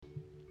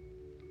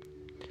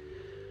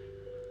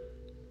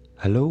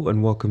Hello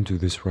and welcome to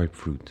This Ripe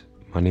Fruit.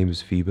 My name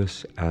is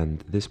Phoebus,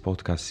 and this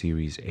podcast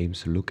series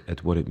aims to look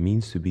at what it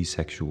means to be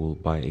sexual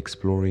by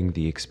exploring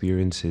the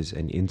experiences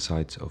and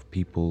insights of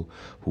people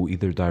who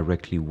either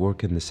directly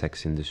work in the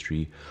sex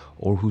industry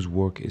or whose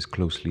work is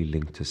closely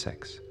linked to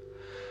sex.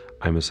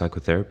 I'm a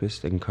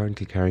psychotherapist and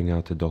currently carrying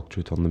out a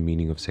doctorate on the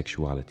meaning of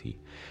sexuality,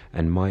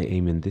 and my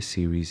aim in this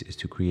series is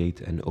to create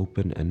an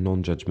open and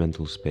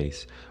non-judgmental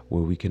space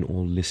where we can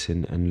all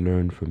listen and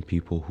learn from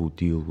people who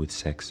deal with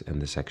sex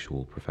and the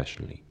sexual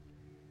professionally.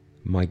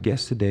 My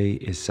guest today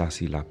is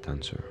Sassy Lap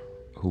Dancer,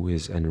 who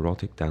is an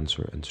erotic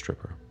dancer and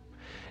stripper.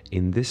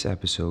 In this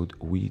episode,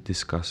 we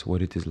discuss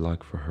what it is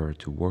like for her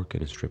to work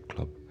in a strip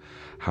club,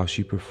 how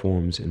she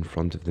performs in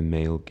front of the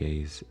male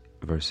gaze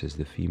versus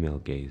the female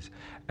gaze,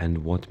 and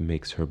what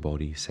makes her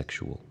body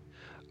sexual.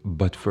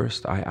 But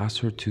first, I asked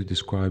her to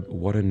describe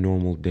what a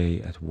normal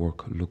day at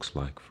work looks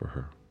like for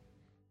her.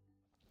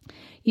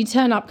 You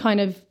turn up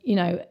kind of,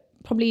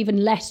 probably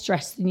even less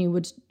dressed than you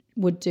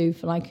would do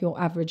for like your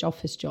average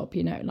office job,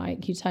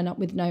 like you turn up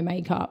with no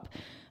makeup.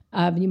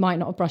 You might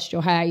not have brushed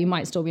your hair. You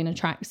might still be in a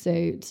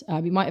tracksuit.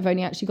 You might have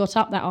only actually got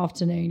up that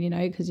afternoon,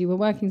 because you were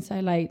working so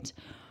late.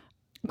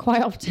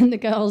 Quite often the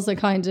girls are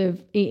kind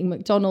of eating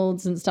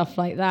McDonald's and stuff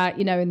like that,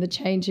 in the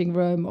changing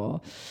room, or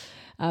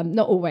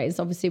not always.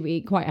 Obviously, we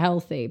eat quite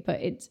healthy,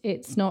 but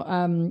it's not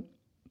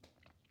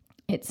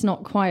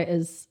quite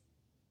as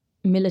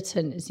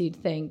militant as you'd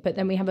think. But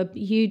then we have a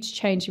huge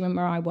changing room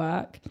where I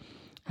work,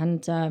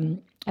 and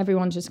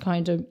everyone just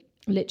kind of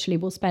literally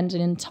will spend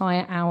an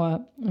entire hour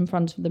in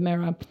front of the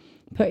mirror,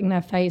 putting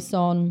their face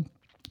on,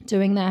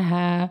 doing their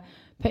hair,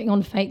 putting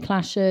on fake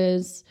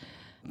lashes.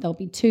 There'll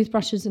be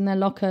toothbrushes in their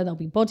locker. There'll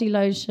be body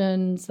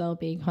lotions. There'll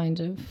be kind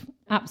of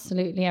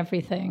absolutely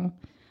everything.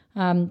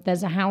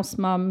 There's a house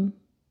mum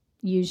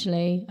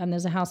usually, and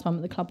there's a house mum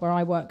at the club where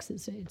I work.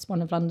 It's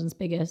one of London's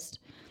biggest.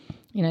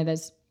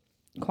 There's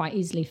quite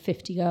easily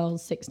 50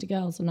 girls, 60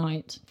 girls a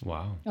night.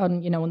 Wow. On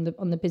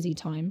the busy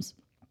times.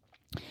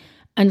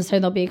 And so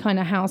there'll be a kind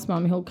of house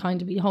mum who'll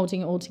kind of be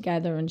holding it all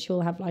together, and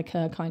she'll have like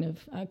a kind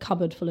of a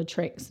cupboard full of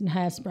tricks and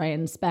hairspray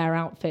and spare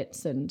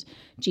outfits and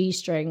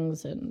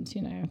G-strings and,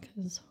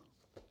 because...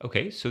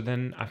 Okay, so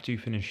then after you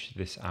finish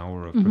this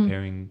hour of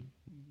preparing,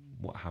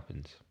 what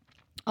happens?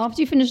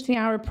 After you finish the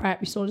hour of prep,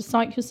 you sort of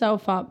psych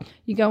yourself up,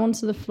 you go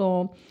onto the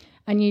floor,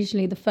 and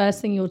usually the first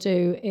thing you'll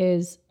do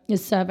is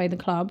survey the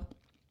club.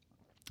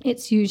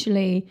 It's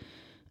usually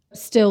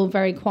still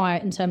very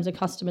quiet in terms of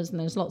customers, and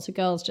there's lots of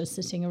girls just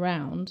sitting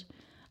around.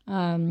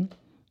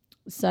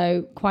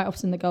 So quite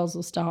often the girls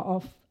will start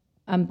off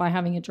by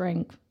having a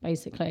drink,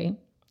 basically,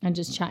 and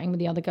just chatting with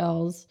the other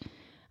girls,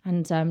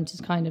 and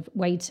just kind of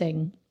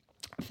waiting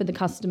for the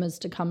customers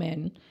to come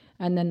in.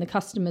 And then the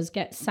customers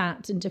get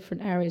sat in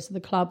different areas of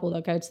the club, or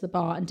they'll go to the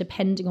bar, and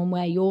depending on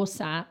where you're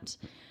sat,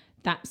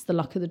 that's the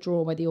luck of the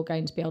draw, whether you're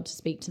going to be able to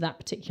speak to that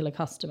particular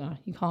customer.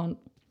 You can't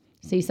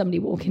see somebody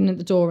walking in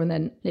the door and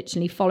then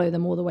literally follow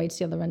them all the way to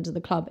the other end of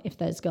the club if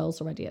there's girls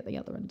already at the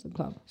other end of the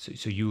club.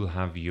 So you'll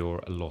have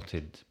your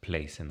allotted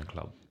place in the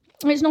club?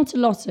 It's not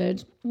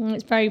allotted.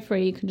 It's very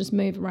free. You can just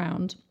move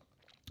around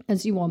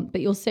as you want,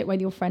 but you'll sit where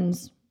your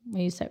friends,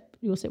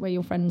 you'll sit where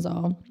your friends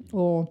are,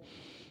 or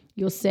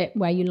you'll sit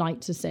where you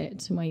like to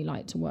sit and where you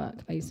like to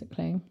work,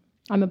 basically.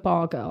 I'm a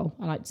bar girl.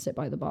 I like to sit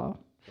by the bar.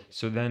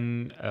 So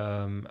then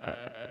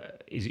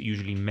is it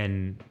usually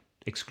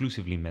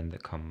exclusively men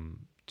that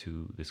come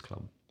to this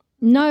club?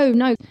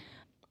 No.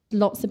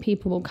 Lots of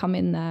people will come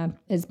in there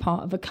as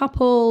part of a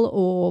couple,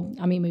 or,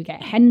 we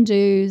get hen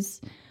dos,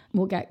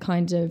 we'll get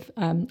kind of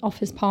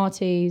office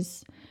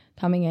parties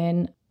coming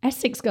in.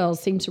 Essex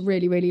girls seem to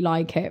really, really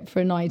like it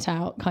for a night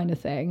out kind of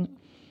thing.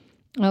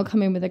 I'll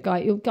come in with a guy,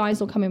 your guys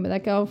will come in with their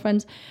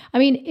girlfriends.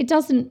 I'm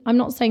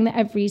not saying that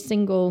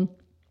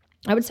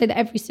I would say that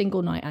every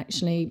single night,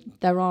 actually,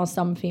 there are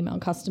some female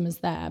customers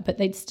there, but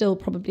they'd still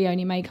probably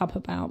only make up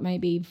about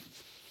maybe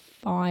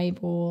 5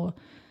 or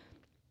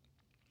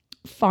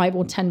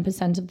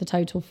 10% of the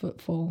total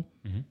footfall.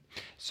 Mm-hmm.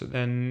 So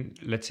then,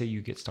 let's say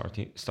you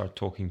start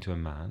talking to a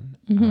man.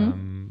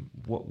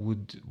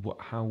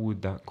 How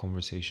would that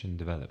conversation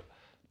develop?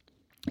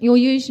 You'll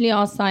usually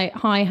ask like,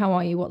 "Hi, how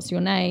are you? What's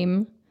your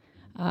name?"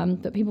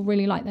 But people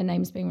really like their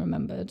names being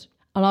remembered.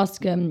 I'll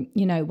ask them,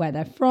 where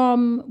they're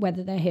from,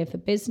 whether they're here for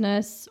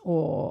business,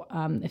 or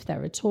if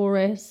they're a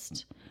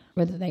tourist,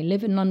 whether they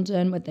live in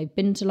London, whether they've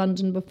been to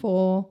London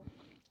before.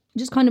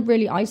 Just kind of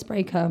really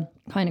icebreaker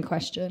kind of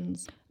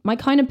questions. My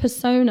kind of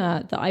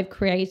persona that I've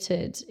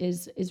created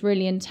is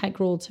really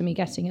integral to me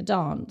getting a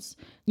dance.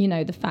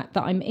 The fact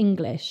that I'm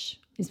English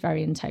is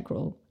very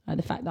integral.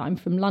 The fact that I'm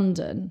from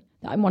London,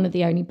 that I'm one of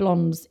the only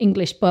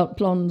English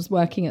blondes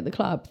working at the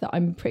club, that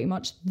I'm pretty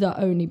much the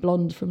only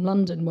blonde from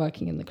London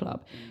working in the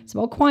club. So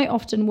I'll quite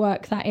often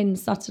work that in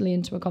subtly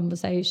into a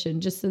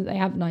conversation, just so that they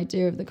have an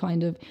idea of the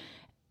kind of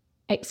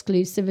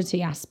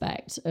exclusivity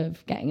aspect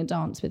of getting a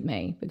dance with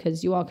me,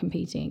 because you are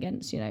competing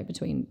against,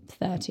 between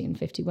 30 and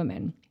 50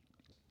 women.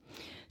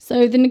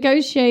 So the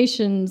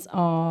negotiations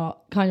are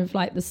kind of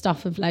like the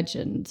stuff of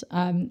legend.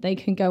 They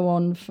can go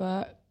on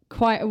for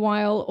quite a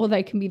while, or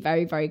they can be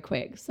very, very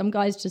quick. Some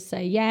guys just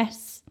say,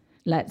 yes,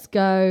 let's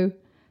go.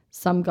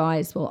 Some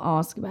guys will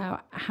ask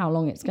about how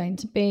long it's going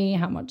to be,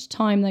 how much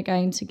time they're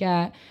going to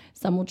get.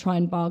 Some will try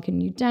and bargain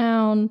you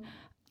down.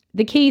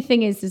 The key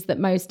thing is that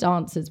most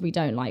dancers, we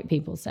don't like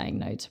people saying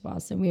no to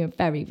us. And we are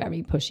very,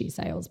 very pushy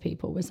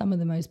salespeople. We're some of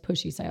the most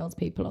pushy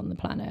salespeople on the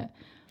planet.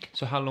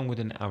 So how long would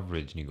an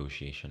average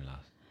negotiation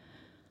last?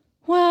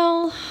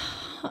 Well,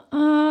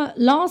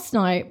 last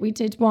night we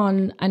did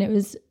one, and it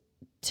was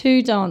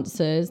 2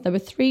 dancers. There were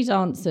 3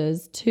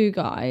 dancers, 2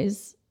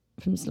 guys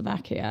from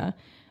Slovakia.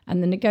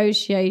 And the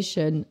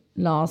negotiation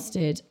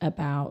lasted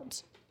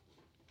about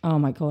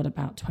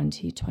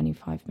 20,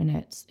 25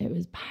 minutes. It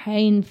was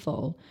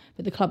painful,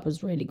 but the club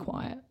was really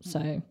quiet.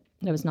 So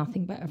there was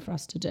nothing better for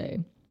us to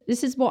do.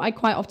 This is what I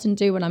quite often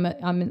do when I'm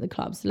at the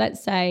club. So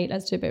let's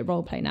do a bit of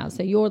role play now.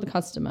 So you're the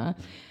customer.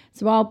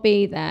 So I'll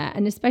be there.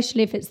 And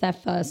especially if it's their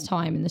first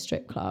time in the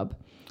strip club,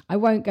 I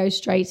won't go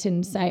straight in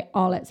and say,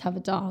 oh, let's have a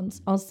dance.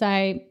 I'll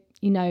say,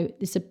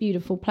 this is a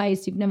beautiful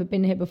place. You've never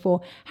been here before.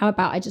 How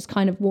about I just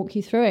kind of walk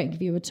you through it and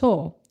give you a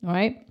tour, all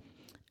right?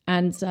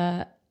 And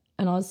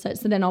I'll say,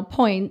 so then I'll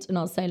point and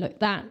I'll say,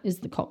 look, that is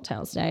the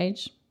cocktail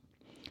stage.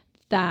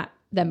 That,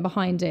 then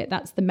behind it,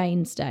 that's the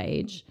main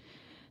stage.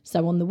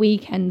 So on the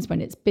weekends when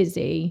it's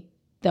busy,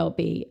 there'll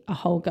be a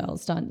whole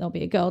girls' dance. There'll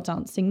be a girl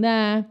dancing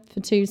there for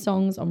 2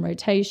 songs on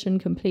rotation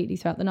completely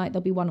throughout the night.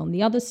 There'll be one on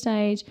the other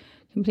stage,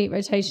 complete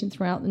rotation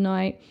throughout the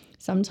night.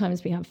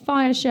 Sometimes we have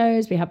fire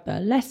shows. We have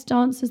burlesque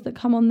dancers that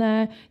come on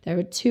there. There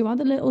are 2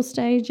 other little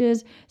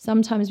stages.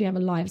 Sometimes we have a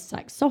live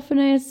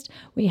saxophonist.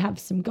 We have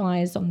some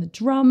guys on the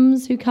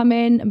drums who come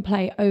in and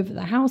play over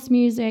the house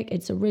music.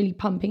 It's a really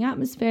pumping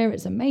atmosphere.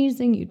 It's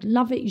amazing. You'd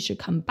love it. You should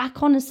come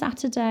back on a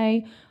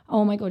Saturday.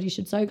 Oh my God, you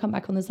should so come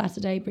back on the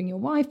Saturday. Bring your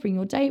wife, bring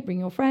your date, bring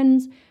your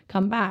friends.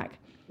 Come back.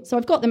 So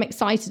I've got them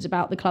excited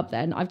about the club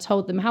then. I've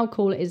told them how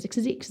cool it is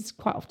because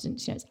quite often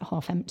it's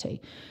half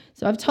empty.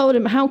 So I've told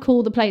them how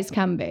cool the place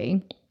can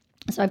be.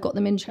 So I've got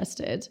them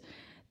interested.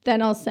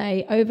 Then I'll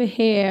say, over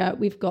here,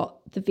 we've got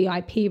the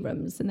VIP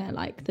rooms, and they're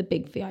like the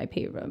big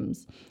VIP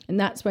rooms. And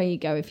that's where you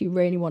go if you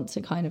really want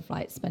to kind of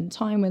like spend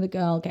time with a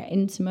girl, get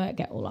intimate,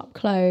 get all up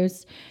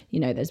close.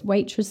 There's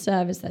waitress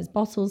service, there's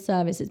bottle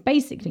service. It's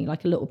basically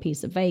like a little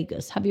piece of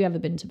Vegas. Have you ever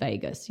been to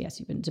Vegas? Yes,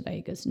 you've been to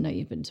Vegas. No,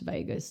 you've been to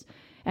Vegas.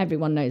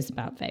 Everyone knows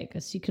about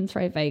Vegas. You can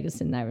throw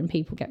Vegas in there and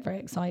people get very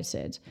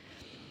excited.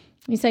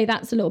 You say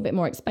that's a little bit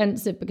more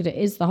expensive because it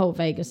is the whole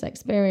Vegas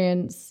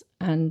experience.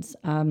 And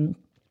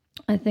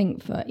I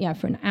think for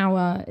an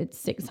hour, it's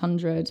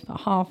 600. For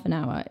half an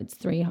hour, it's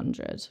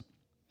 300.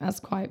 That's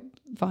quite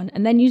fun.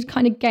 And then you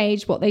kind of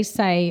gauge what they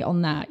say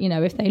on that.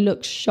 If they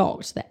look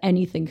shocked that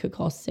anything could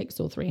cost £600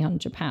 or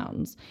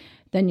 £300,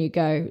 then you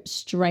go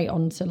straight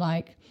on to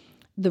like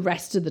the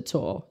rest of the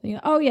tour.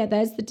 Oh yeah,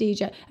 there's the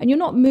DJ. And you're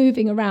not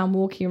moving around,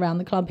 walking around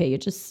the club here. You're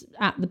just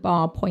at the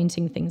bar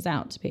pointing things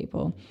out to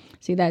people.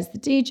 See, there's the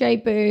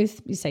DJ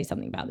booth. You say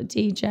something about the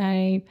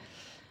DJ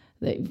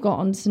that you've got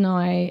on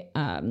tonight.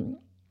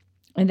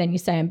 And then you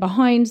say, and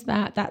behind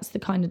that, that's the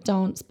kind of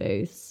dance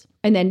booths.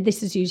 And then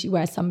this is usually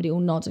where somebody will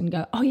nod and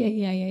go, oh,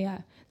 yeah.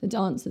 The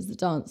dancers,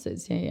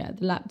 the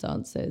lap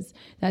dancers.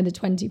 They're the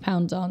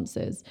 £20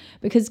 dancers.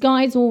 Because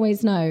guys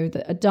always know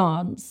that a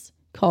dance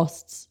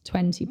costs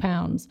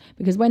 £20.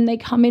 Because when they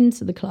come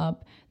into the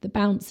club, the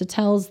bouncer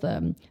tells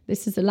them,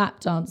 this is a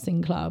lap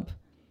dancing club.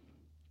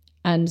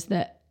 And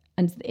the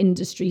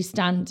industry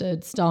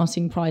standard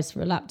starting price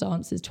for a lap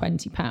dance is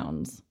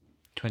 £20.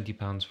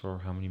 £20 for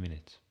how many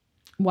minutes?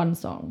 1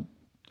 song.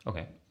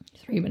 Okay.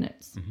 3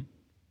 minutes. Mm-hmm.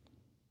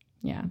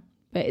 Yeah.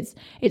 But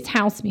it's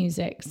house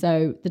music,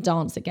 so the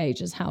dancer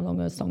gauges how long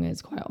a song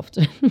is quite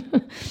often.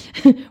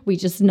 We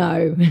just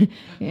know,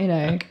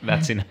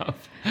 That's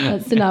enough.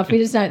 That's enough. We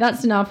just know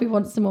that's enough. We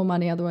want some more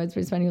money, otherwise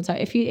we're spending all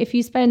time. If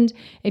you spend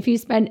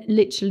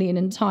literally an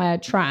entire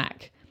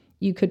track,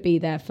 you could be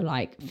there for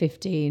like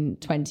 15,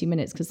 20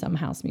 minutes because some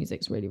house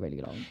music's really,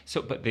 really long.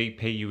 So, but they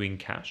pay you in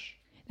cash?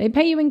 They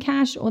pay you in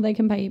cash or they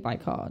can pay you by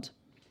card.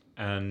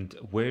 And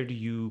where do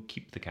you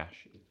keep the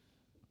cash?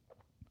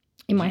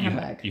 In my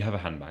handbag. You have a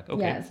handbag.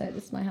 Okay. Yeah, so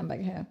this is my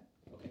handbag here.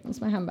 That's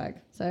my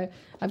handbag. So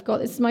I've got,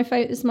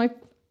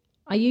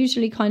 I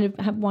usually kind of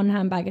have one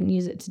handbag and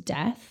use it to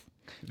death.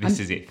 This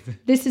is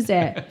it. This is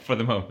it. For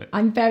the moment.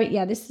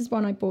 This is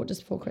one I bought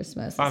just before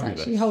Christmas. Fabulous.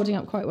 It's actually holding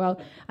up quite well.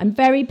 I'm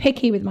very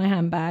picky with my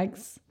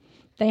handbags.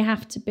 They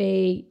have to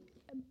be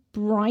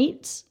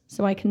bright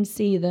so I can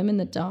see them in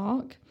the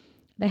dark.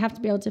 They have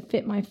to be able to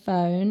fit my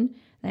phone.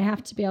 They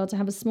have to be able to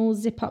have a small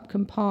zip-up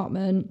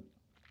compartment,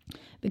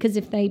 because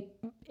if they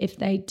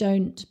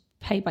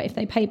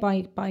pay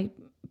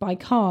by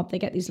card, they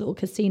get these little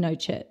casino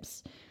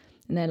chips,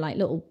 and they're like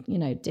little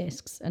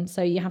discs, and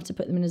so you have to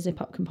put them in a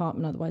zip-up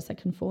compartment, otherwise they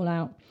can fall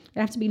out. They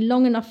have to be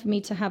long enough for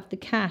me to have the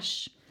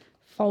cash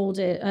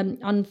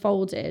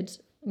unfolded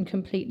and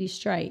completely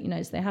straight.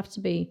 So they have to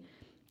be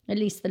at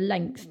least the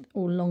length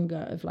or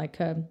longer of like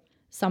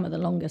some of the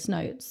longest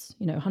notes,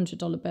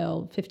 $100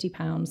 bill,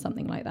 £50,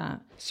 something like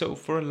that. So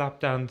for a lap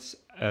dance,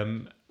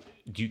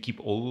 do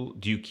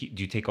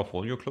you take off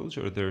all your clothes,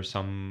 or are there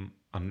some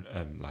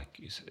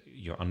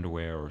your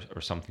underwear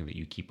or something that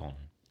you keep on?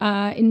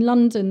 In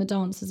London, the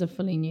dancers are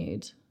fully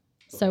nude.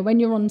 So when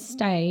you're on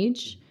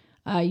stage,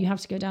 you have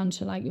to go down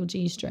to like your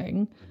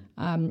G-string.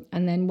 And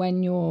then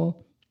when you're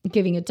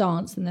giving a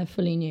dance, then they're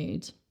fully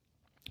nude.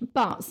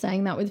 But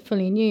saying that with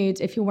fully nude,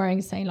 if you're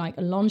wearing, say, like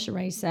a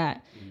lingerie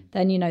set,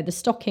 then, the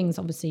stockings,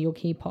 obviously, you'll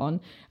keep on.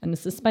 And the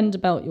suspender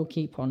belt, you'll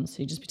keep on. So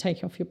you just be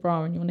taking off your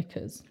bra and your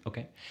knickers.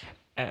 Okay.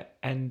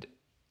 And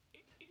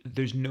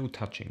there's no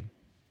touching?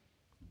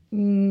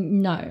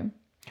 No.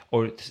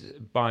 Or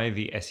by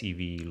the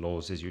SEV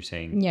laws, as you're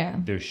saying, Yeah.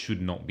 there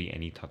should not be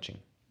any touching.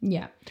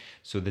 Yeah.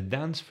 So the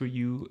dance for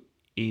you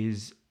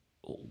is,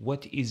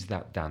 what is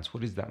that dance?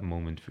 What is that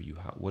moment for you?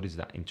 What is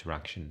that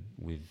interaction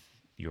with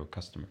your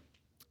customer?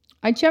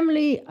 I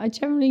generally, I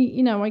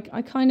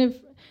kind of,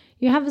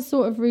 you have a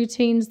sort of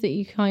routines that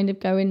you kind of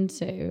go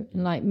into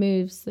and like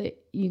moves that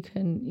you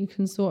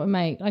can sort of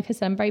make. Like I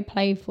said, I'm very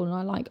playful and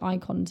I like eye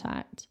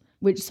contact,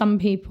 which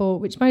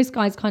most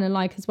guys kind of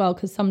like as well,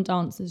 because some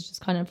dancers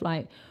just kind of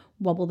like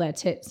wobble their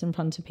tits in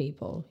front of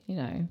people,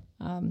 and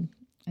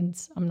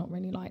I'm not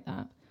really like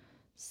that.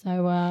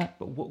 So,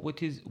 but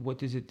what is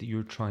it that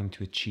you're trying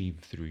to achieve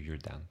through your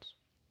dance?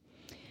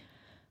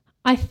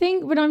 I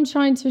think what I'm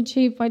trying to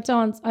achieve by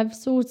dance, I've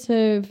sort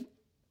of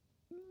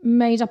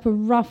made up a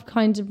rough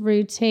kind of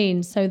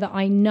routine so that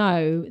I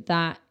know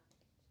that,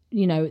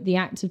 the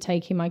act of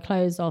taking my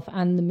clothes off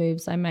and the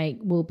moves I make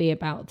will be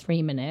about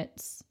 3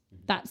 minutes.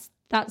 That's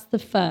the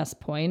first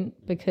point,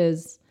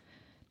 because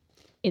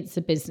it's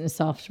a business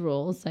after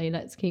all. So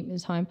let's keep the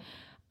time.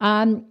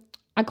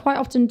 I quite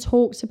often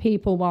talk to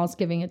people whilst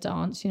giving a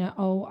dance, I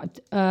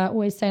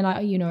always say like,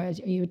 are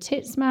you a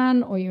tits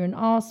man or you're an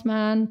arse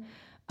man?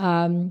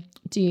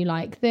 Do you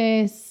like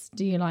this?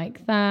 Do you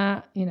like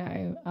that?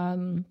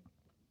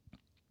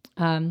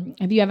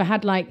 Have you ever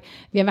had like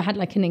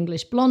an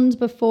English blonde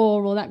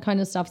before, or that kind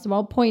of stuff? So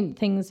I'll point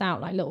things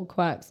out, like little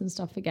quirks and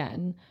stuff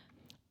again.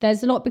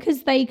 There's a lot,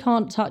 because they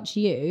can't touch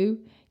you.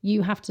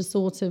 You have to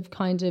sort of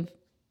kind of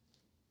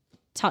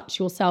touch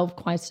yourself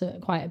quite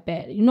a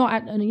bit. You're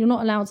not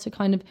allowed to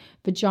kind of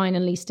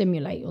vaginally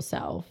stimulate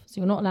yourself.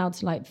 So you're not allowed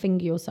to like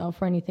finger yourself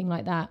or anything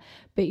like that.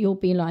 But you'll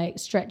be like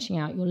stretching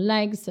out your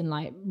legs and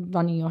like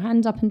running your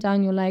hand up and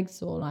down your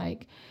legs, or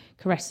like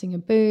caressing a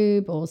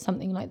boob or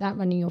something like that,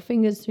 running your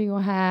fingers through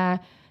your hair,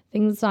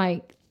 things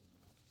like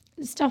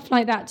stuff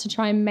like that, to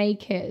try and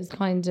make it as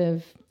kind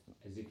of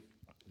as if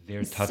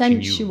they're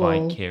touching sensual.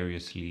 You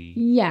vicariously.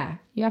 Yeah,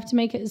 you have to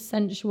make it as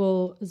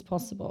sensual as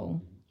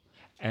possible.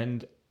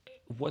 And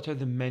what are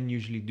the men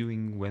usually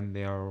doing when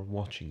they are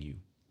watching you?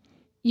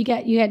 You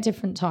get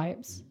different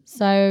types.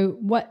 So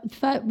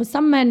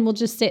some men will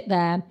just sit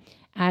there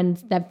and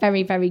they're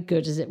very, very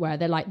good, as it were.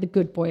 They're like the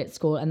good boy at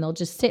school, and they'll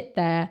just sit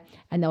there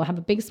and they'll have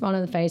a big smile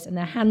on their face, and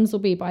their hands will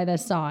be by their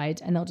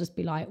side, and they'll just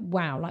be like,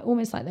 wow, like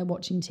almost like they're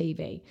watching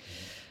TV.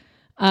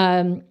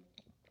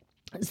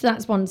 So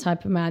that's one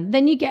type of man.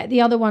 Then you get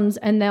the other ones,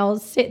 and they'll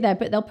sit there,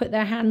 but they'll put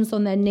their hands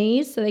on their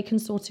knees so they can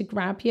sort of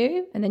grab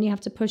you. And then you have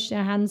to push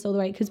their hands all the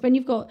way. Because when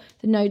you've got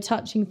the no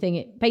touching thing,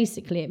 it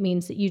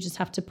means that you just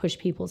have to push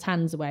people's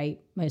hands away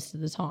most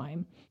of the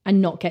time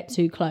and not get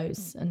too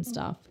close and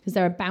stuff. Because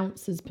there are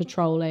bouncers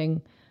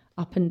patrolling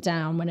up and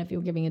down whenever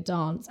you're giving a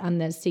dance,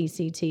 and there's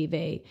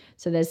CCTV.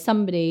 So there's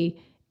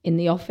somebody in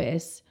the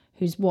office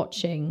who's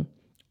watching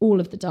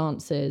all of the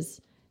dancers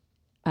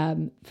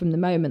from the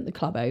moment the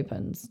club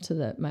opens to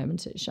the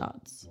moment it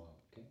shuts. Wow,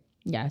 okay.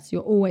 Yes,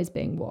 you're always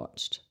being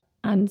watched.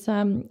 And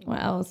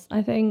what else?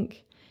 I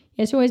think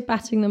it's always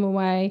batting them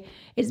away.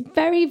 It's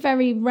very,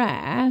 very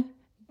rare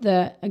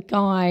that a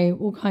guy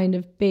will kind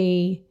of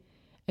be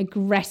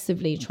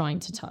aggressively trying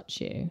to touch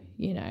you,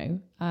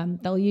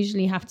 They'll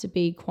usually have to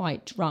be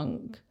quite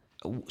drunk.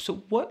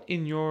 So what,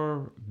 in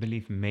your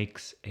belief,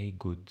 makes a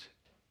good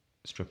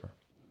stripper?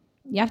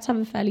 You have to have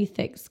a fairly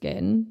thick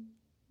skin.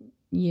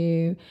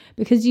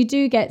 Because you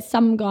do get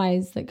some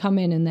guys that come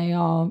in and they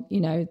are,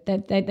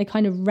 they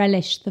kind of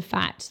relish the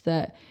fact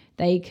that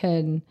they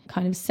can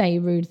kind of say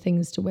rude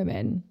things to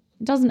women.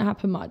 It doesn't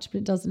happen much, but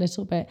it does a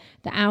little bit.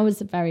 The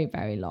hours are very,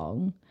 very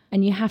long,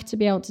 and you have to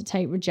be able to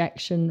take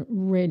rejection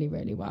really,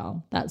 really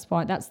well. That's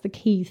the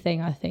key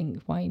thing, I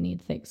think, why you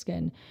need thick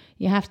skin.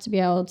 You have to be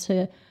able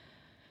to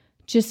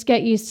just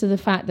get used to the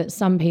fact that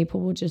some people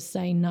will just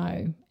say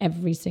no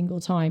every single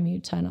time you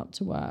turn up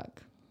to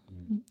work.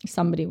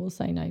 Somebody will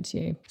say no to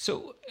you.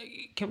 So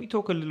can we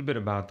talk a little bit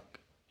about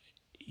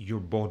your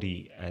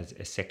body as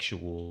a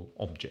sexual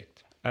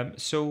object?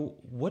 So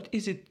what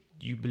is it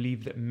you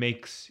believe that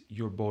makes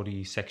your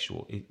body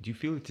sexual? Do you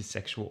feel it is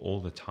sexual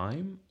all the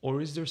time?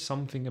 Or is there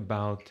something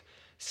about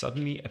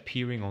suddenly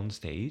appearing on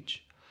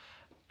stage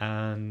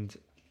and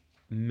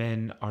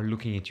men are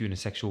looking at you in a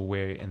sexual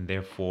way, and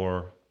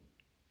therefore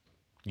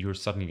you're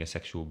suddenly a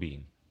sexual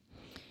being?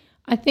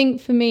 I think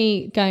for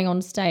me, going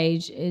on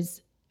stage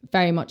is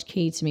very much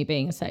key to me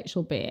being a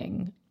sexual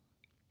being.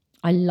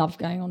 I love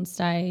going on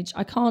stage.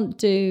 I can't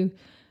do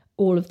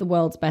all of the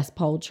world's best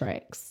pole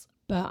tricks,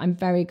 but I'm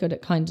very good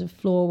at kind of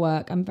floor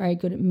work. I'm very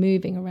good at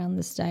moving around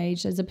the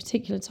stage. There's a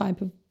particular type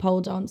of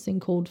pole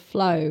dancing called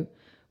flow,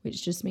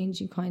 which just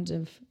means you kind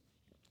of,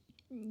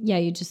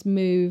 you just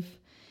move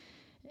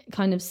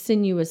kind of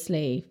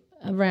sinuously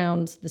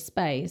around the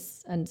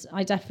space. And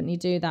I definitely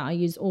do that. I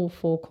use all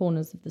four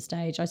corners of the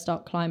stage. I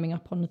start climbing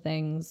up on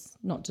things,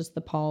 not just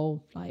the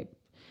pole, like,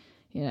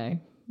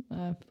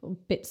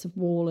 bits of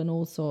wall and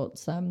all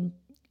sorts. So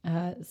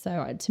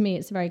to me,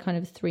 it's a very kind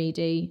of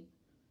 3D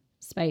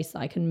space that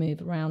I can move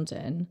around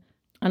in.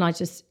 And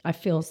I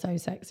feel so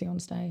sexy on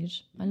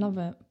stage. I love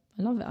it.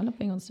 I love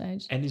being on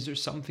stage. And is there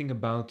something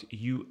about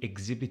you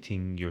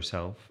exhibiting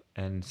yourself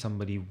and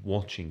somebody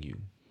watching you?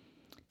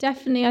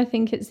 Definitely, I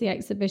think it's the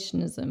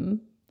exhibitionism.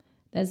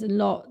 There's a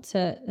lot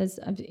to,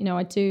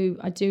 I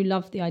do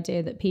love the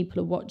idea that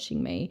people are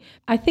watching me.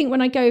 I think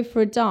when I go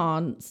for a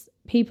dance,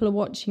 people are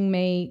watching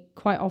me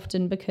quite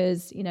often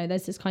because,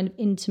 there's this kind of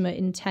intimate,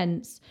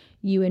 intense,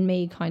 you and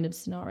me kind of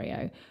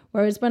scenario.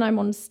 Whereas when I'm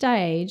on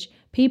stage,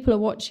 people are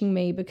watching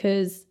me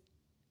because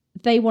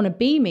they want to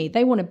be me.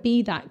 They want to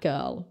be that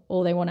girl,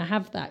 or they want to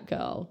have that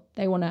girl.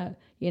 They want to,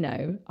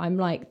 I'm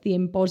like the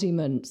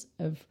embodiment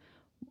of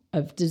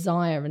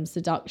desire and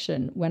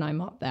seduction when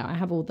I'm up there. I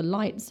have all the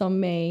lights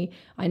on me.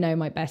 I know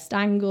my best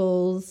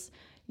angles.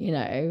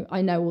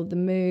 I know all the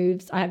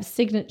moves. I have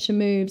signature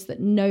moves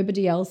that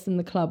nobody else in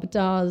the club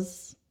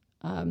does.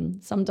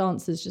 Some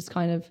dancers just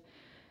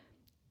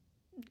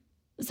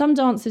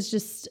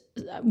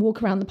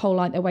walk around the pole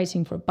like they're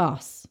waiting for a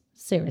bus.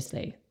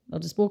 Seriously. They'll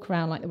just walk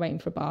around like they're waiting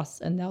for a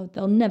bus, and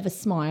they'll never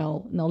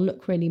smile, and they'll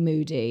look really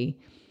moody.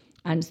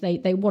 And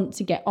they want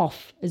to get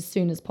off as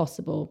soon as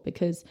possible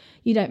because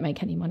you don't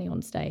make any money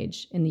on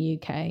stage in the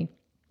UK.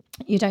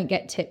 You don't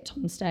get tipped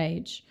on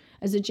stage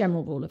as a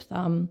general rule of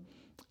thumb.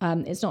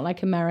 It's not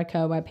like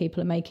America where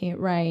people are making it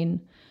rain.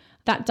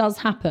 That does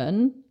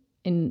happen.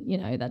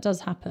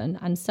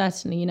 And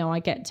certainly, I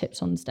get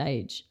tipped on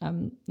stage,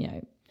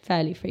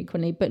 fairly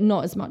frequently, but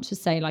not as much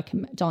as say like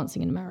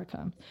dancing in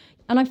America.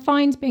 And I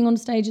find being on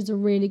stage is a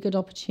really good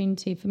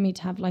opportunity for me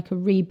to have like a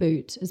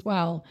reboot as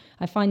well.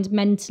 I find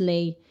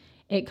mentally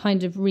it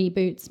kind of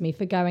reboots me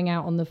for going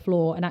out on the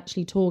floor and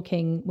actually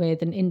talking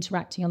with and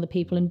interacting with other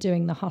people and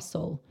doing the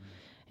hustle.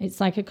 It's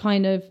like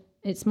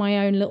it's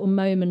my own little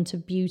moment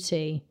of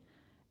beauty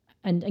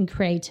and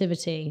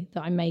creativity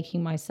that I'm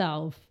making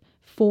myself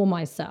for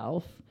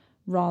myself,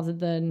 rather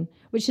than,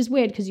 which is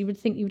weird because you would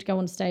think you would go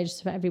on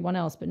stage for everyone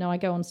else, but no, I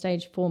go on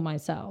stage for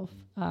myself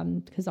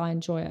because I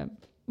enjoy it.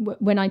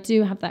 When I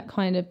do have that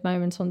kind of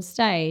moment on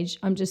stage,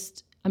 I'm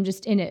just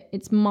in it.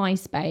 It's my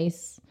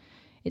space.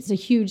 It's a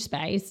huge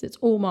space. It's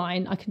all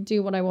mine. I can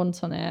do what I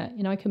want on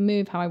it. I can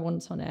move how I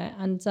want on it.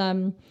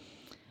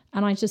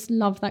 And I just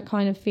love that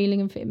kind of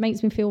feeling. It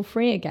makes me feel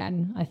free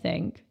again, I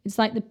think. It's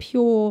like the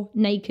pure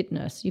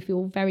nakedness. You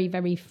feel very,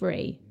 very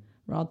free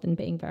rather than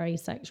being very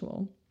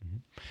sexual. Mm-hmm.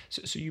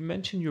 So you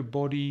mentioned your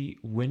body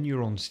when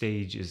you're on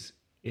stage is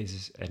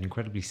an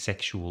incredibly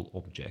sexual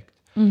object.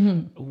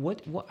 Mm-hmm.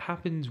 What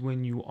happens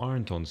when you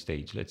aren't on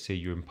stage? Let's say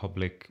you're in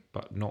public,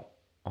 but not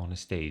on a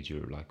stage.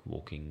 You're like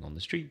walking on the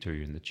street, or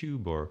you're in the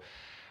tube, or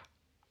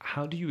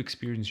how do you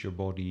experience your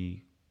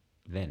body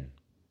then?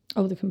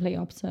 Oh, the complete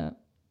opposite.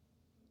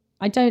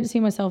 I don't see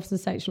myself as a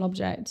sexual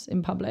object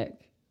in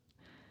public.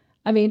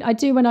 I mean, I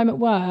do when I'm at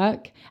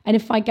work and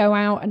if I go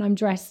out and I'm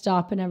dressed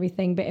up and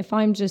everything, but if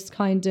I'm just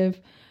kind of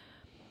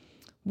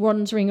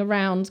wandering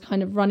around,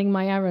 kind of running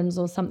my errands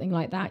or something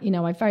like that,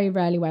 I very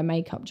rarely wear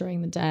makeup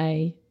during the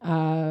day.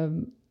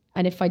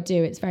 And if I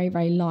do, it's very,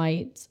 very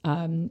light.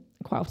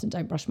 Quite often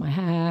don't brush my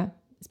hair,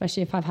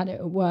 especially if I've had it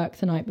at work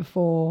the night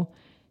before.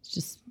 It's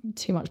just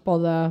too much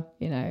bother,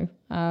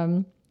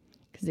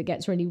 because it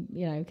gets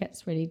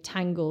really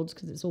tangled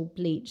because it's all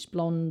bleached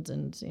blonde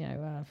and,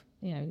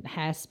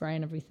 hairspray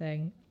and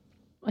everything.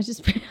 I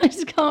just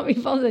can't be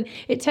bothered.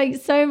 It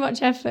takes so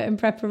much effort and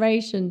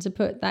preparation to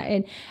put that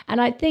in.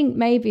 And I think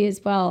maybe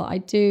as well, I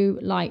do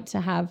like to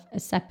have a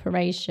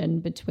separation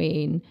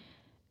between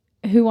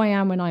who I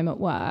am when I'm at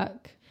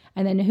work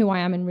and then who I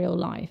am in real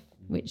life,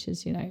 which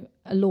is,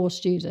 a law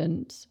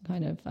student,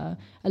 kind of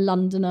a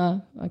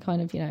Londoner. I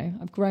kind of,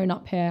 I've grown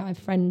up here. I have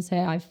friends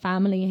here. I have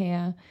family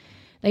here.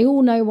 They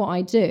all know what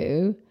I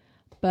do.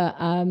 But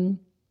I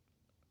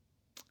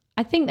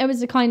think there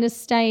was a kind of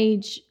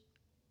stage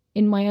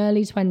in my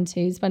early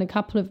 20s when a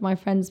couple of my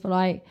friends were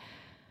like,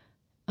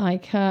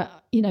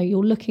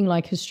 you're looking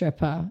like a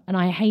stripper. And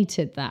I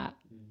hated that.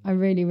 I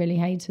really, really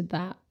hated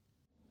that.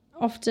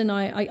 Often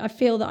I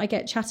feel that I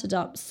get chatted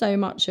up so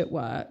much at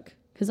work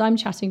because I'm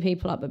chatting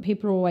people up, but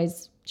people are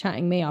always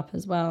chatting me up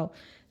as well.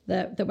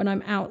 That when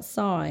I'm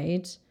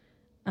outside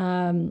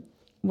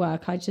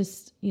work, I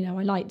just,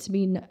 I like to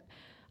be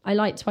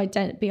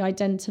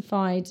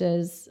identified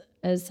as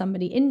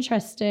somebody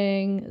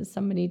interesting, as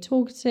somebody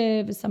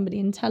talkative, as somebody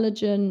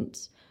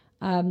intelligent,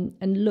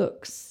 and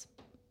looks,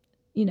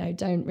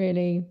 don't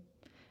really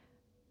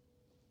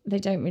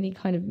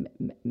kind of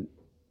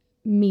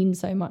mean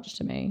so much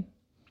to me.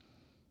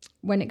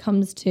 When it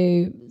comes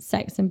to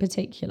sex in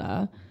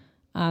particular,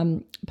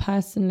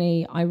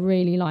 Personally, I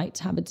really like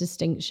to have a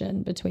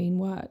distinction between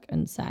work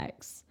and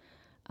sex,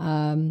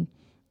 and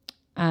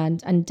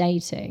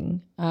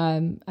dating.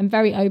 I'm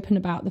very open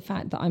about the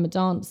fact that I'm a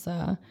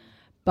dancer,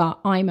 but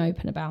I'm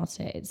open about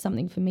it. It's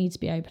something for me to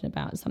be open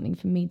about. It's something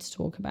for me to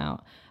talk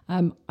about.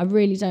 I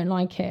really don't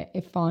like it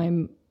if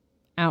I'm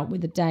out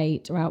with a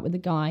date or out with a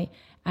guy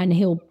and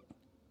he'll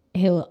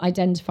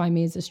identify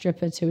me as a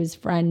stripper to his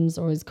friends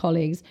or his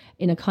colleagues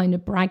in a kind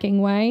of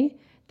bragging way.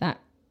 That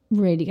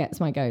really gets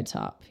my goat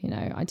up.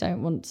 I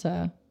don't want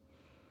to,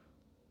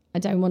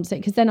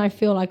 because then I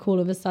feel like all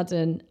of a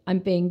sudden I'm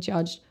being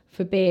judged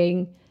for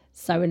being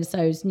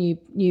so-and-so's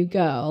new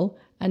girl,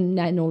 and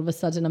then all of a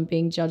sudden I'm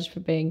being judged for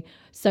being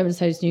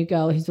so-and-so's new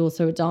girl who's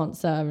also a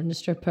dancer and a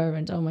stripper,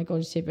 and oh my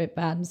God, she's a bit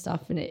bad and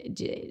stuff. And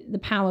the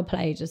power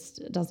play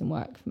just doesn't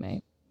work for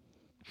me.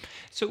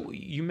 So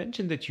you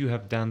mentioned that you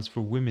have dance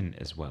for women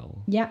as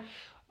well. Yeah.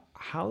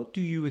 How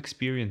do you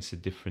experience the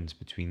difference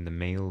between the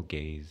male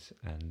gaze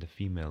and the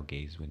female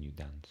gaze when you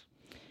dance?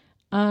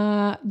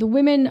 The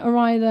women are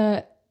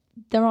either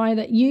a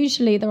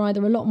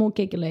lot more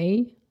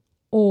giggly,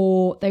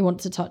 or they want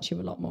to touch you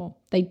a lot more.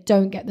 They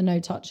don't get the no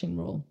touching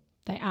rule.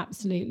 They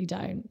absolutely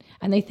don't.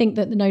 And they think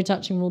that the no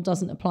touching rule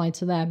doesn't apply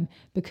to them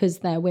because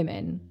they're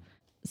women.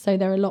 So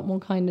they're a lot more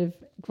kind of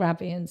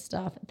grabby and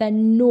stuff. They're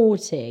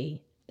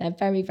naughty. They're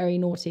very, very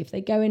naughty. If they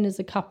go in as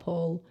a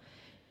couple,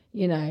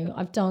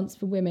 I've danced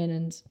for women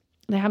and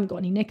they haven't got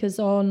any knickers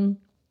on,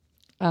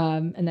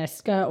 and their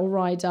skirt will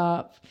ride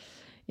up.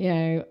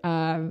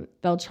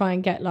 They'll try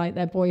and get like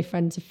their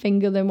boyfriend to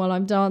finger them while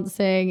I'm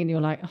dancing, and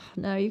you're like, oh,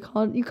 no, you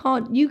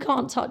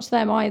can't touch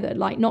them either.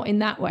 Like, not in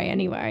that way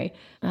anyway,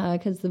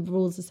 because the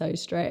rules are so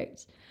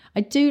strict.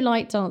 I do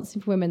like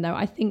dancing for women though.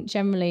 I think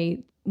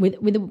generally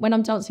when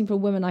I'm dancing for a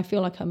woman, I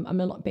feel like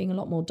I'm being a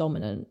lot more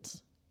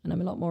dominant and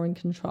I'm a lot more in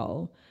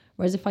control.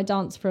 Whereas if I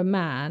dance for a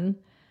man,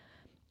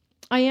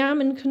 I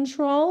am in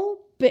control,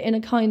 but in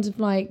a kind of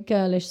like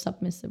girlish,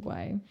 submissive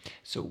way.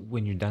 So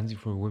when you're dancing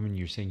for a woman,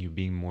 you're saying you're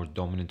being more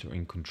dominant or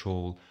in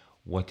control.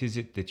 What is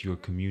it that you're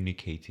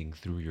communicating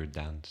through your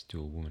dance to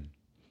a woman?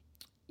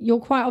 You're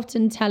quite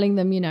often telling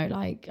them,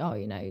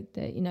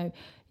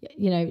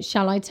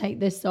 shall I take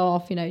this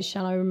off?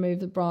 Shall I remove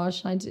the bra?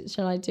 Shall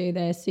I do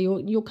this? So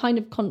you're kind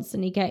of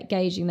constantly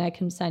gauging their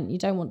consent. You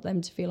don't want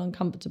them to feel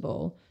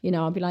uncomfortable.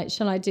 I'll be like,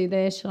 shall I do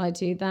this? Shall I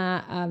do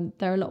that?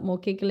 They're a lot more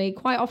giggly.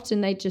 Quite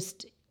often they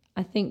just,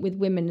 I think with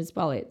women as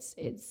well,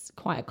 it's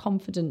quite a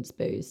confidence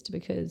boost,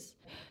 because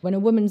when a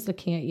woman's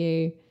looking at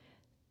you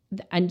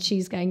and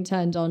she's getting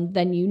turned on,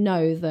 then you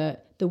know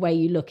that the way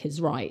you look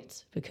is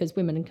right, because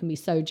women can be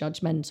so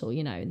judgmental,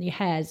 and your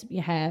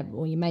hair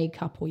or your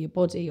makeup or your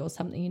body or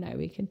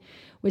something,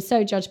 we're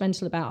so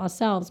judgmental about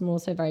ourselves, and we're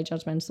also very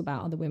judgmental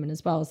about other women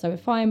as well. So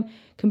if I'm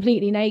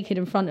completely naked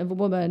in front of a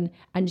woman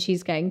and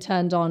she's getting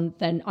turned on,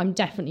 then I'm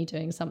definitely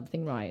doing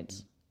something right.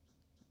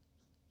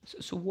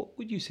 So what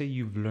would you say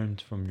you've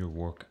learned from your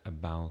work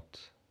about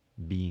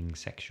being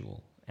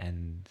sexual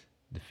and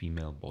the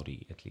female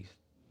body, at least?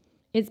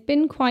 It's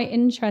been quite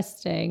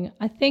interesting.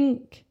 I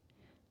think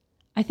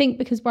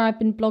because where I've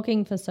been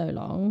blogging for so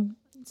long,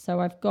 so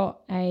I've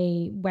got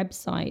a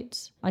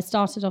website. I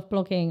started off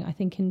blogging, I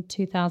think, in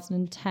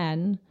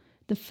 2010.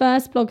 The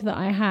first blog that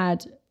I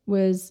had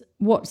was,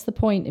 what's the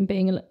point in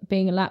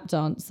being a lap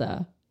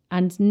dancer?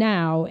 And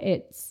now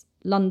it's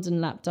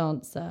London Lap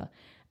Dancer.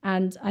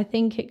 And I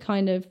think it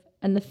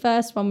and the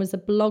first one was a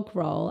blog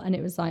roll, and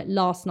it was like,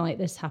 last night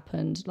this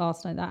happened,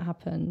 last night that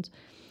happened.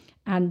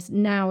 And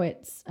now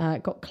it's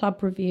got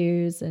club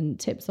reviews and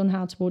tips on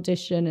how to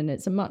audition, and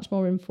it's a much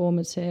more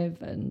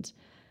informative. And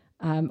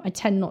I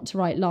tend not to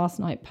write last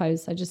night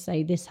posts. I just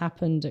say this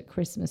happened at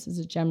Christmas as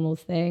a general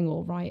thing,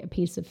 or write a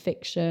piece of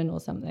fiction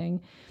or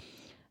something.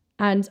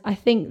 And I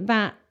think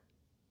that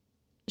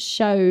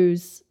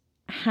shows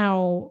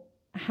how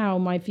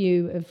my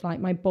view of like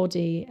my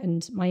body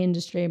and my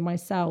industry and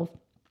myself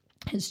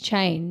has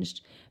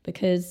changed,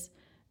 because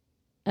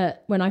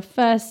when I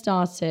first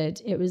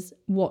started, it was,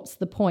 what's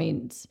the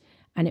point?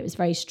 And it was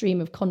very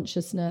stream of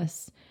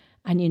consciousness.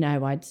 And,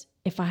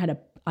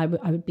 I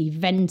would be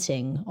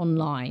venting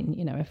online,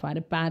 if I had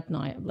a bad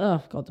night,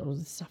 oh God, all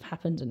this stuff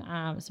happened and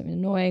it was something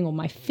annoying, or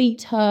my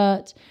feet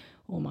hurt,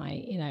 or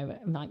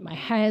my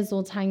hair's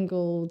all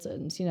tangled,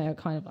 and,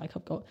 kind of like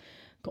I've got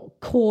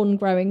corn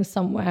growing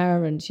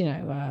somewhere, and,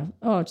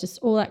 just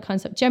all that kind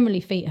of stuff.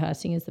 Generally feet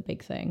hurting is the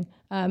big thing.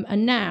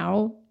 And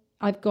now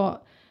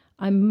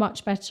I'm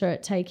much better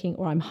at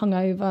I'm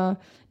hungover.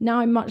 Now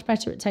I'm much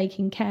better at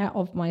taking care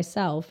of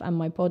myself and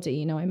my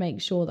body. I make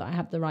sure that I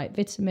have the right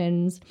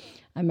vitamins.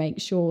 I make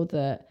sure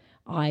that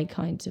I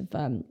kind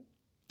of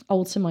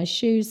alter my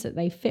shoes so that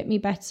they fit me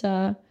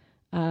better,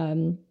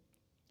 and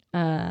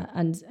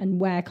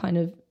wear kind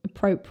of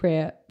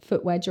appropriate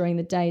footwear during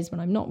the days when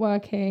I'm not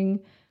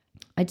working.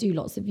 I do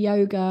lots of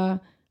yoga.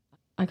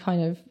 I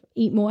kind of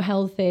eat more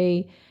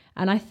healthy.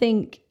 And I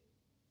think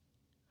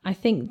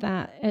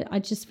that I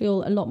just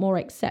feel a lot more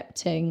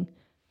accepting.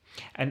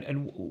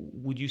 And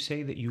would you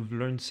say that you've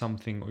learned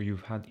something, or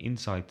you've had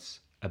insights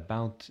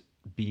about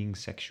being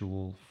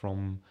sexual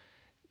from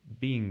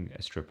being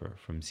a stripper,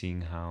 from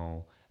seeing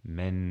how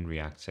men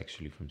react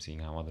sexually, from seeing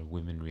how other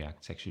women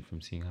react sexually,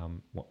 from seeing how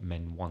what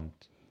men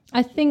want?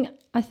 I think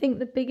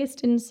the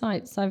biggest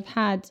insights I've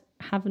had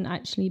haven't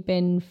actually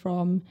been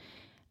from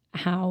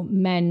how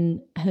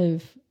men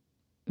have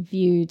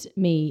viewed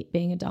me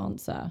being a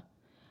dancer.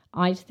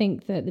 I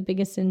think that the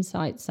biggest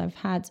insights I've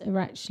had are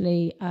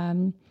actually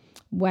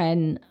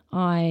when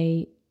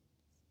I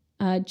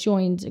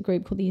joined a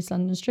group called the East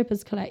London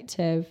Strippers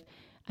Collective,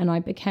 and I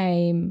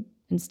became,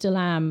 and still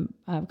am,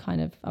 I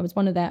was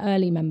one of their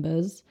early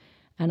members,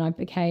 and I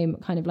became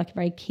kind of like a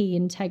very key,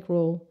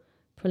 integral,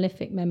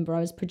 prolific member. I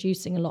was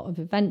producing a lot of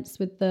events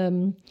with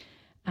them,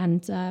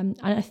 and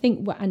I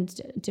think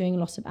and doing a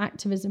lot of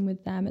activism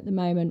with them. At the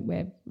moment,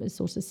 we're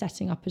sort of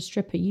setting up a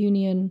stripper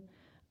union.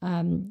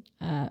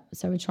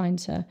 So we're trying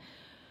to.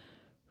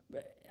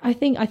 I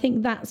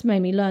think that's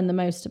made me learn the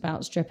most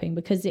about stripping,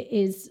 because it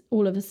is,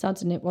 all of a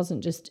sudden, it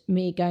wasn't just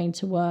me going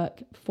to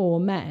work for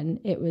men.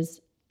 It was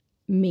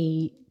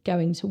me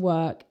going to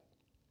work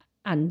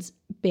and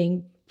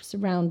being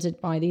surrounded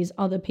by these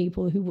other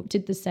people who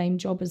did the same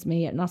job as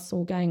me, and us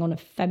all going on a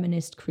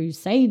feminist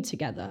crusade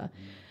together,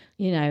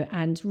 you know,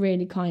 and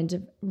really kind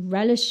of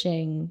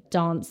relishing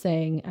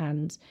dancing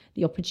and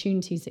the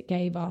opportunities it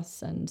gave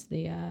us, and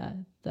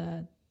the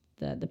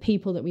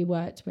people that we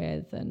worked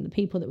with, and the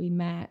people that we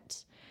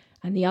met,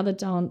 and the other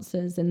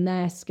dancers and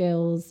their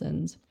skills,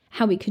 and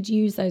how we could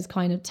use those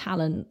kind of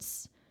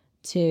talents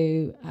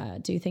to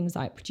do things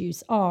like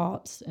produce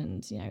art.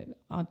 And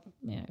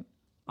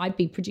I'd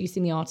be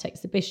producing the art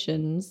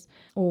exhibitions,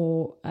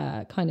 or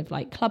kind of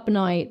like club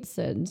nights,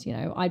 and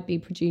I'd be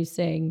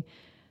producing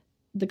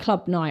the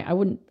club night.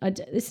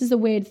 This is a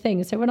weird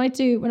thing. So when I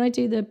do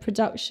the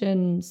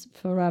productions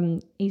for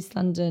East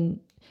London,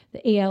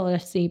 the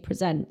ELSC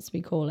Presents,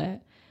 we call it,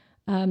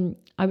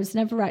 I was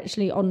never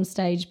actually on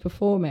stage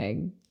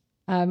performing.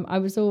 I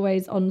was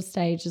always on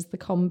stage as the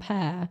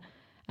compere,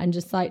 and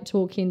just like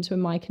talking to a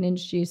mic and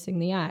introducing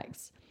the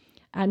acts.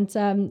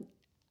 And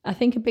I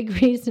think a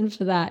big reason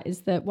for that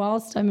is that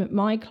whilst I'm at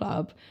my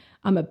club,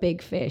 I'm a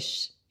big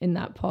fish in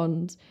that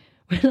pond.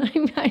 When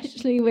I'm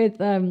actually with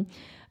a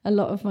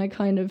lot of my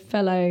kind of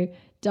fellow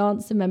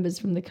dancer members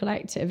from the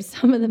collective,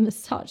 some of them are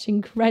such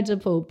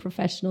incredible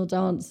professional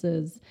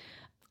dancers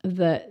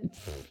that,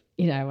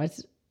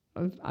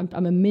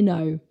 I'm a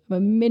minnow. I'm a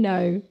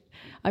minnow.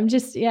 I'm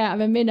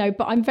a minnow,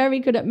 but I'm very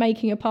good at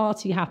making a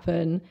party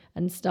happen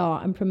and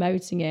start and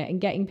promoting it and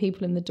getting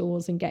people in the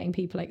doors and getting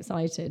people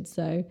excited.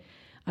 So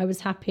I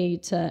was happy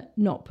to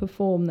not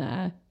perform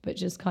there, but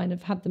just kind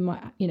of have them,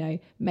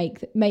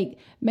 make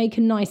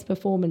a nice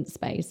performance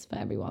space for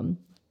everyone.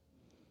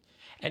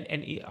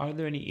 And are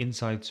there any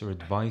insights or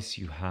advice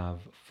you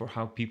have for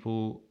how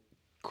people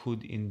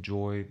could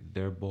enjoy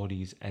their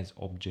bodies as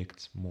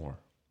objects more?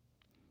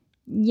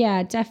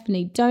 Yeah,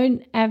 definitely.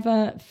 Don't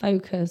ever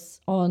focus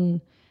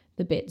on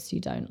the bits you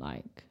don't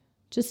like.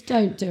 Just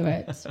don't do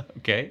it.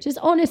 Okay. Just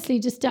honestly,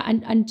 just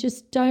and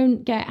just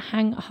don't get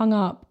hung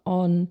up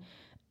on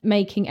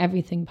making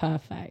everything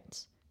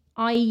perfect.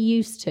 I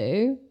used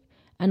to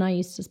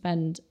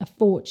spend a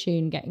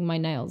fortune getting my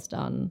nails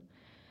done,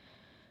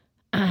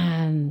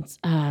 and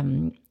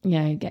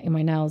getting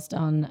my nails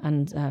done,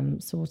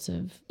 and sort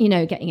of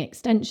getting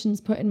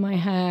extensions put in my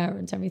hair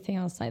and everything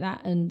else like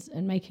that, and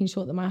making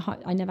sure that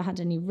I never had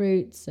any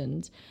roots,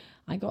 and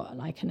I got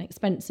like an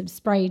expensive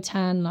spray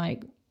tan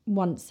like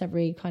once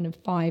every kind of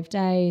 5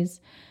 days.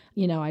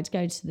 I'd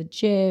go to the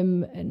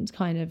gym and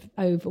kind of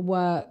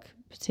overwork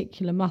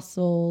particular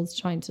muscles,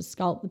 trying to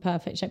sculpt the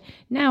perfect shape.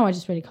 Now I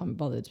just really can't be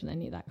bothered with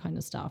any of that kind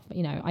of stuff.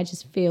 I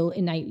just feel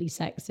innately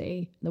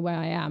sexy the way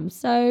I am.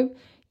 So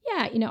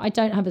yeah, I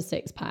don't have a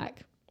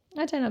six-pack.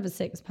 I've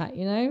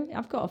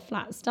got a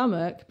flat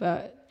stomach,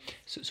 but...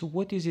 So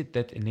what is it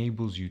that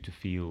enables you to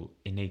feel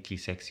innately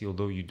sexy,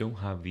 although you don't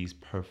have these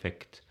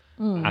perfect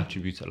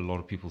attributes? A lot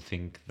of people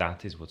think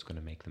that is what's going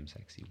to make them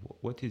sexy.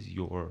 What is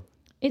your...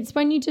 It's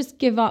when you just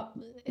give up.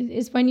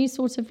 It's when you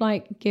sort of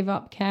like give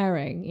up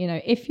caring.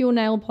 If your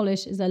nail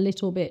polish is a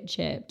little bit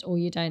chipped, or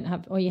you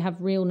have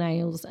real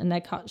nails and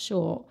they're cut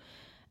short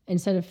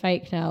instead of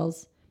fake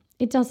nails,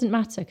 it doesn't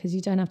matter, because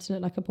you don't have to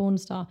look like a porn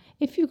star.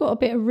 If you've got a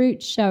bit of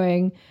roots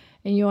showing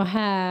in your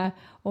hair,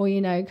 or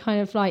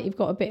kind of like you've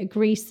got a bit of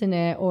grease in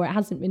it, or it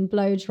hasn't been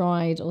blow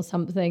dried or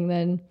something,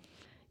 then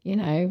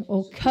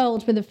or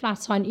curled with a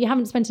flat iron, you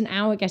haven't spent an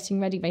hour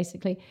getting ready.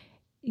 Basically,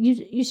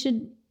 you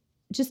should.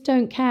 Just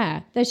don't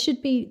care. There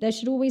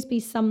should always be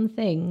some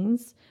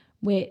things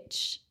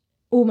which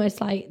almost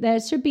like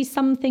there should be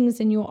some things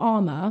in your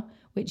armor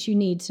which you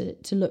need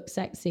to look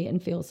sexy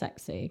and feel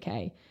sexy.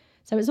 Okay.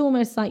 So it's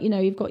almost like,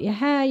 you've got your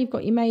hair, you've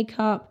got your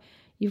makeup,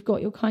 you've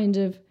got your kind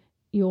of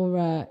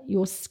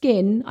your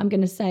skin, I'm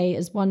going to say,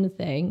 as one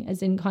thing,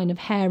 as in kind of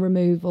hair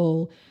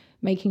removal,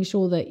 making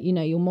sure that,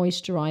 you're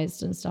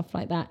moisturized and stuff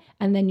like that.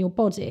 And then your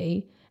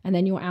body, and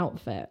then your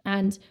outfit.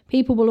 And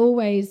people will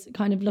always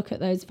kind of look at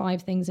those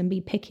 5 things and be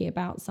picky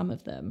about some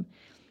of them.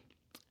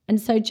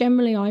 And so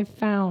generally I've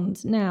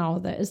found now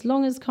that as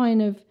long as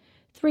kind of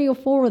 3 or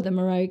 4 of them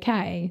are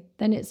okay,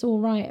 then it's all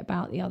right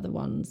about the other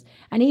ones.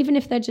 And even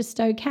if they're just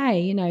okay,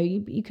 you know,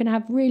 you can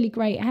have really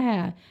great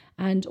hair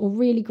or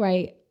really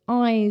great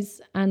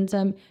eyes,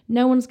 and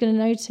no one's going to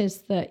notice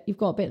that you've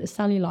got a bit of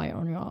cellulite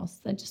on your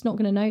ass. They're just not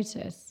going to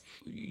notice.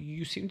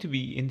 You seem to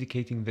be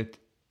indicating that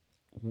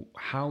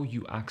how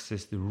you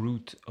access the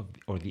root of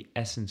or the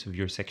essence of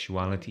your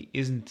sexuality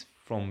isn't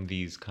from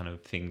these kind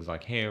of things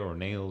like hair or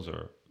nails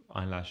or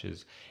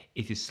eyelashes.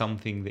 It is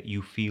something that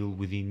you feel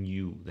within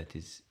you that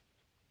is.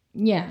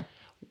 Yeah.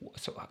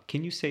 So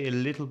can you say a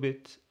little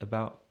bit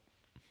about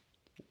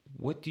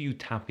what do you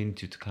tap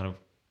into to kind of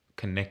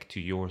connect to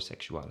your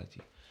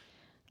sexuality?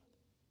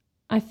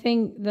 I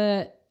think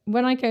that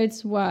when I go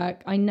to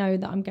work, I know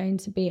that I'm going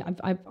to be,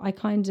 I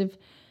kind of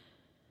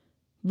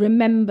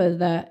remember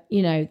that,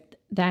 you know,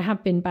 there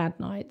have been bad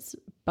nights,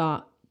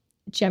 but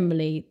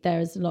generally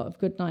there's a lot of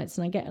good nights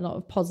and I get a lot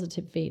of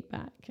positive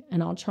feedback,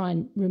 and I'll try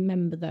and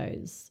remember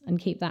those and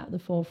keep that at the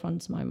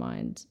forefront of my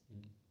mind.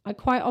 I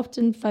quite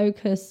often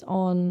focus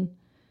on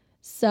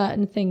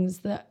certain things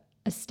that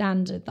are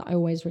standard that I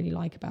always really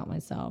like about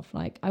myself.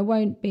 Like I'm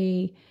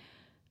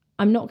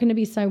not going to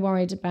be so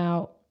worried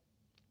about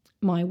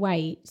my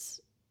weight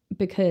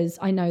because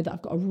I know that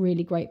I've got a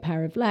really great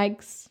pair of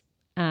legs,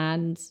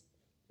 and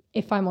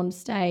if I'm on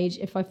stage,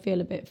 if I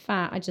feel a bit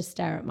fat, I just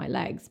stare at my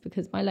legs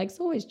because my legs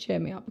always cheer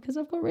me up because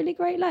I've got really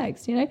great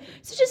legs, you know?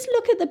 So just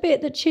look at the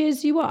bit that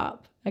cheers you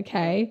up,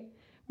 okay?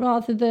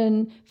 Rather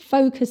than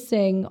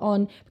focusing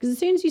on, because as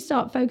soon as you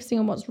start focusing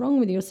on what's wrong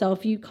with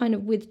yourself, you kind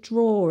of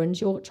withdraw and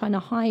you're trying to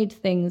hide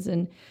things,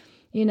 and,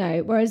 you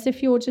know, whereas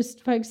if you're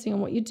just focusing on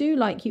what you do,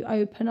 like you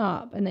open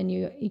up and then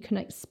you can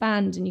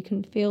expand and you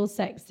can feel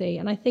sexy.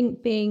 And I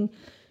think being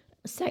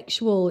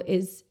sexual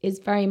is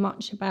very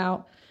much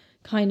about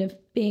kind of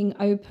being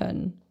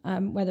open,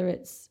 whether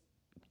it's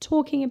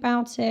talking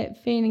about it,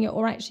 feeling it,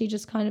 or actually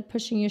just kind of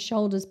pushing your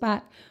shoulders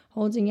back,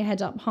 holding your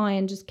head up high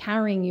and just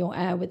carrying your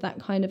air with that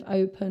kind of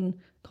open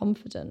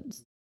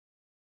confidence.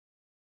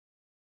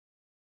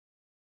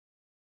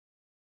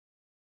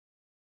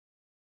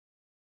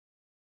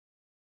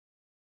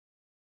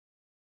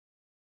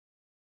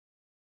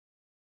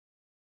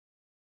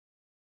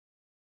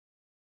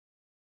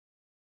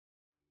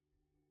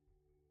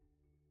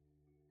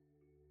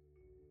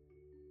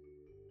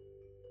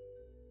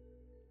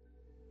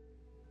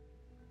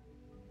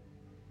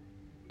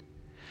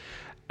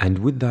 And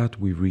with that,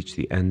 we've reached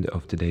the end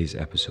of today's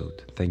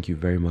episode. Thank you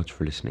very much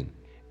for listening.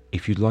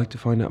 If you'd like to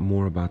find out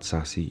more about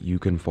Sassy, you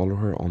can follow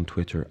her on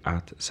Twitter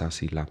at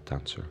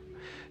SassyLapdancer.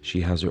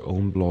 She has her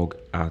own blog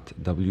at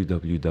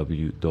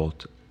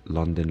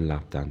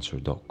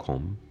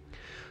www.londonlapdancer.com.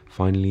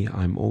 Finally,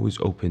 I'm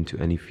always open to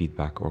any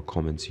feedback or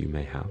comments you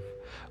may have,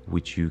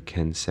 which you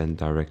can send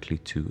directly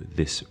to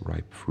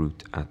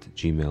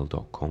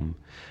thisripefruit@gmail.com,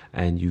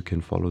 and you can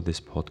follow this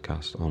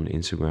podcast on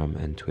Instagram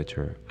and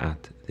Twitter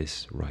at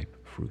thisripefruit.